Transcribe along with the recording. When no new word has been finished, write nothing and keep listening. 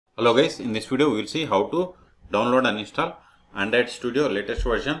Hello guys, in this video we will see how to download and install Android Studio latest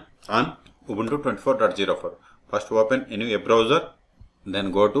version on Ubuntu 24.04. First open any web browser,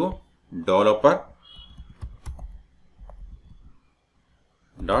 then go to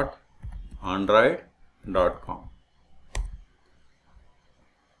developer.android.com.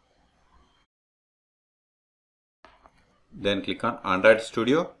 Then click on Android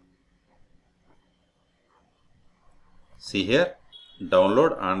Studio. See here,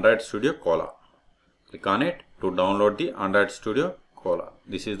 download Android Studio Cola. Click on it to download the Android Studio Cola.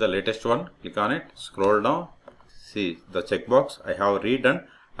 This is the latest one. Click on it, scroll down, see the checkbox. I have read and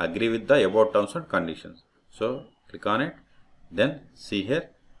agree with the above terms and conditions. So click on it. Then see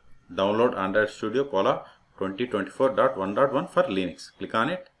here, download Android Studio Cola 2024.1.1 for Linux. Click on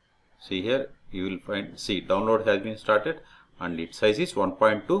it. See here, you will find, see, download has been started and its size is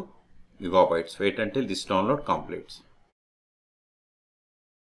 1.2 gigabytes. Wait until this download completes.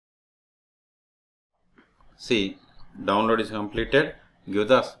 See, download is completed. Give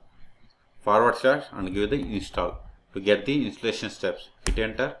the forward slash and give the install to get the installation steps. Hit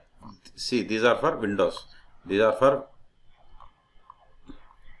enter. See, these are for Windows. These are for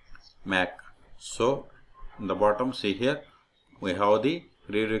Mac. So, in the bottom, see here, we have the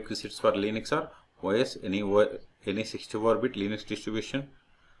prerequisites for Linux are OS, any 64-bit Linux distribution,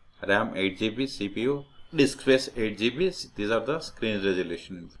 RAM 8GB, CPU, disk space 8GB. These are the screen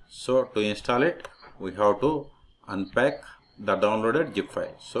resolution. So, to install it, we have to unpack the downloaded zip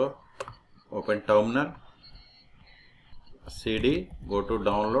file. So open terminal, cd, go to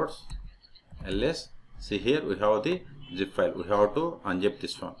downloads, ls. See here we have the zip file. We have to unzip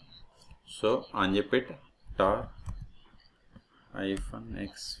this one. So unzip it,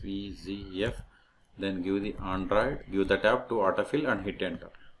 tar-xvzf, then give the Android, give the tab to autofill and hit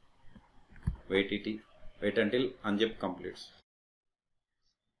enter. Wait until unzip completes.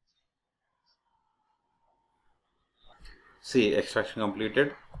 See, extraction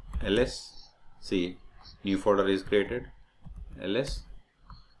completed. ls. See, new folder is created. ls.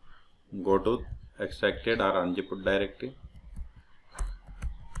 Go to extracted or unzipped directory.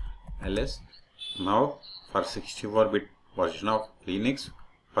 ls. Now for 64-bit version of Linux,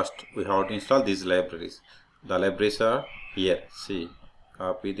 first we have to install these libraries. The libraries are here. See,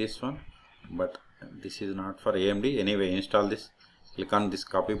 copy this one, but this is not for AMD. Anyway, install this. Click on this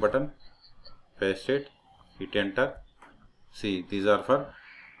copy button, paste it, hit enter. See, these are for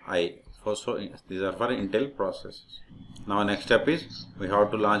these are for Intel processors. Now next step is we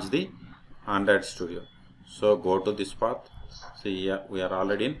have to launch the Android Studio. So go to this path. See here we are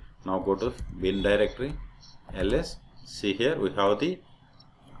already in. Now go to bin directory, ls. See here we have the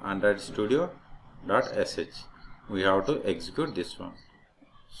Android Studio.sh. We have to execute this one.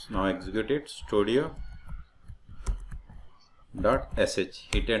 So now execute it, studio.sh.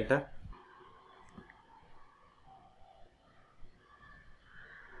 Hit enter.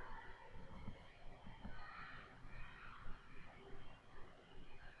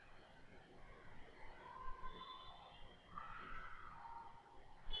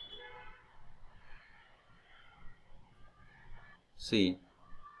 See,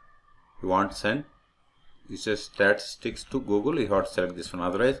 you want to send, it says statistics to Google, you have to select this one,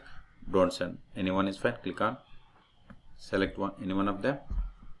 otherwise don't send. Anyone is fine. Click on, select one, any one of them,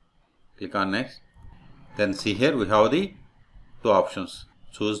 click on next. Then see here we have the two options.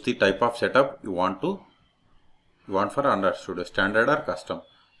 Choose the type of setup you want for Android Studio, standard or custom.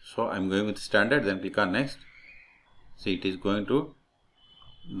 So I am going with standard. Then click on next. See, it is going to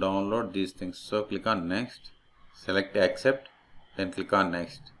download these things. So click on next, select accept, then click on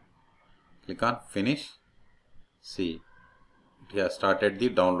next, click on finish. See, it has started the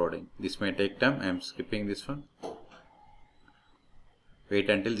downloading. This may take time. I am skipping this one. Wait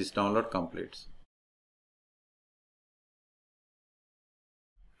until this download completes.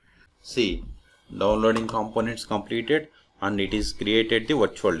 See, downloading components completed and it is created the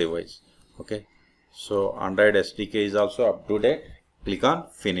virtual device. Okay, so Android SDK is also up to date. Click on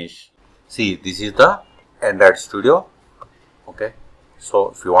finish. See, this is the Android Studio. Okay,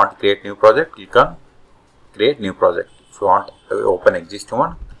 so if you want to create new project, click on create new project. If you want to open existing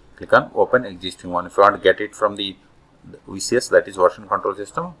one, click on open existing one. If you want to get it from the VCS, that is version control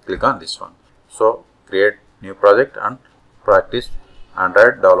system, click on this one. So create new project and practice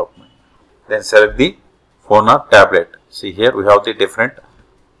Android development. Then select the phone or tablet. See here we have the different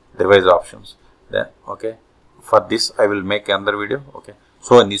device options. Then okay, for this I will make another video. Okay,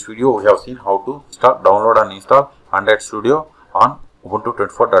 so in this video we have seen how to download and install Android Studio on Ubuntu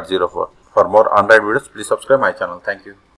 24.04. For more Android videos, please subscribe my channel. Thank you.